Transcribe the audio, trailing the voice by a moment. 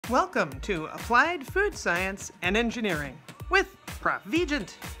Welcome to Applied Food Science and Engineering with Prof.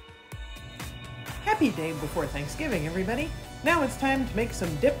 Vigent. Happy day before Thanksgiving, everybody. Now it's time to make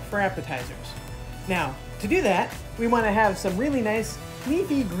some dip for appetizers. Now, to do that, we want to have some really nice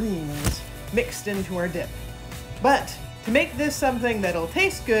leafy greens mixed into our dip. But to make this something that'll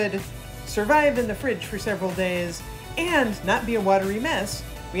taste good, survive in the fridge for several days, and not be a watery mess,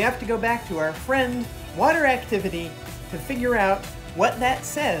 we have to go back to our friend water activity to figure out what that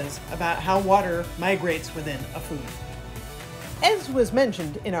says about how water migrates within a food. As was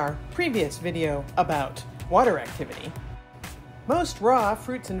mentioned in our previous video about water activity, most raw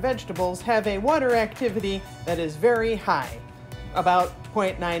fruits and vegetables have a water activity that is very high, about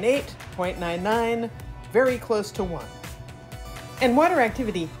 0.98, 0.99, very close to 1. And water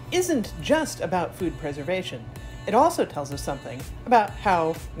activity isn't just about food preservation. It also tells us something about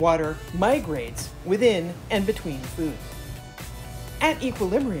how water migrates within and between foods. At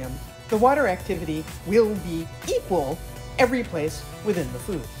equilibrium, the water activity will be equal every place within the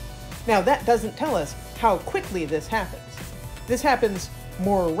food. Now, that doesn't tell us how quickly this happens. This happens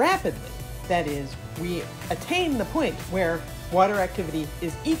more rapidly. That is, we attain the point where water activity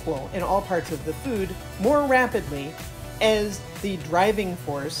is equal in all parts of the food more rapidly as the driving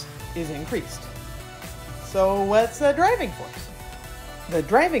force is increased. So what's the driving force? The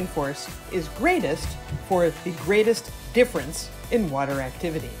driving force is greatest for the greatest difference in water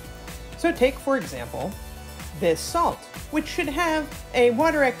activity. So take, for example, this salt, which should have a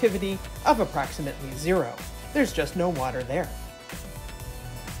water activity of approximately 0. There's just no water there.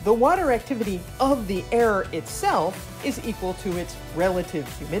 The water activity of the air itself is equal to its relative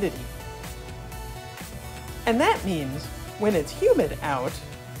humidity. And that means when it's humid out,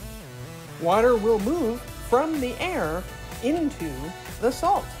 water will move from the air into the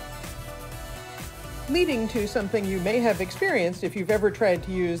salt, leading to something you may have experienced if you've ever tried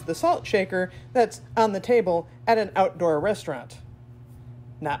to use the salt shaker that's on the table at an outdoor restaurant.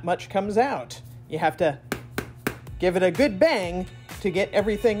 Not much comes out. You have to give it a good bang to get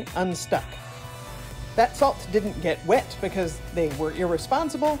everything unstuck. That salt didn't get wet because they were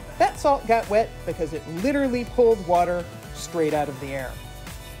irresponsible. That salt got wet because it literally pulled water straight out of the air.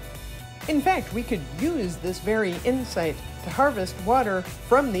 In fact, we could use this very insight to harvest water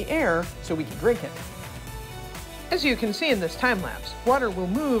from the air so we can drink it. As you can see in this time lapse, water will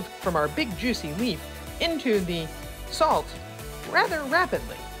move from our big juicy leaf into the salt rather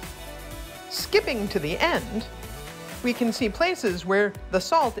rapidly. Skipping to the end, we can see places where the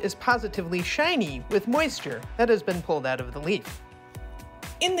salt is positively shiny with moisture that has been pulled out of the leaf.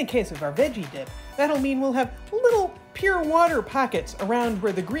 In the case of our veggie dip, that'll mean we'll have little pure water pockets around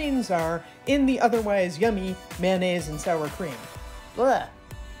where the greens are in the otherwise yummy mayonnaise and sour cream. Blah.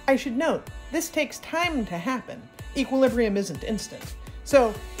 I should note, this takes time to happen. Equilibrium isn't instant.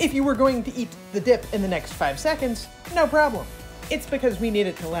 So if you were going to eat the dip in the next 5 seconds, no problem. It's because we need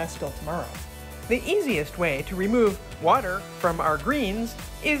it to last till tomorrow. The easiest way to remove water from our greens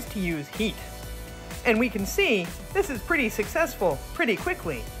is to use heat. And we can see this is pretty successful pretty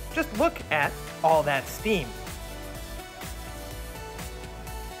quickly. Just look at all that steam.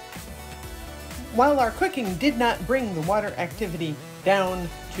 While our cooking did not bring the water activity down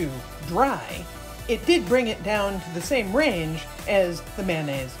to dry, it did bring it down to the same range as the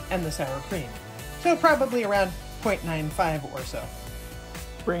mayonnaise and the sour cream. So probably around 0.95 or so.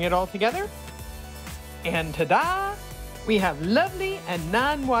 Bring it all together, and ta-da! We have lovely and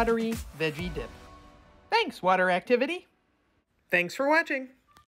non-watery veggie dip. Thanks, water activity! Thanks for watching!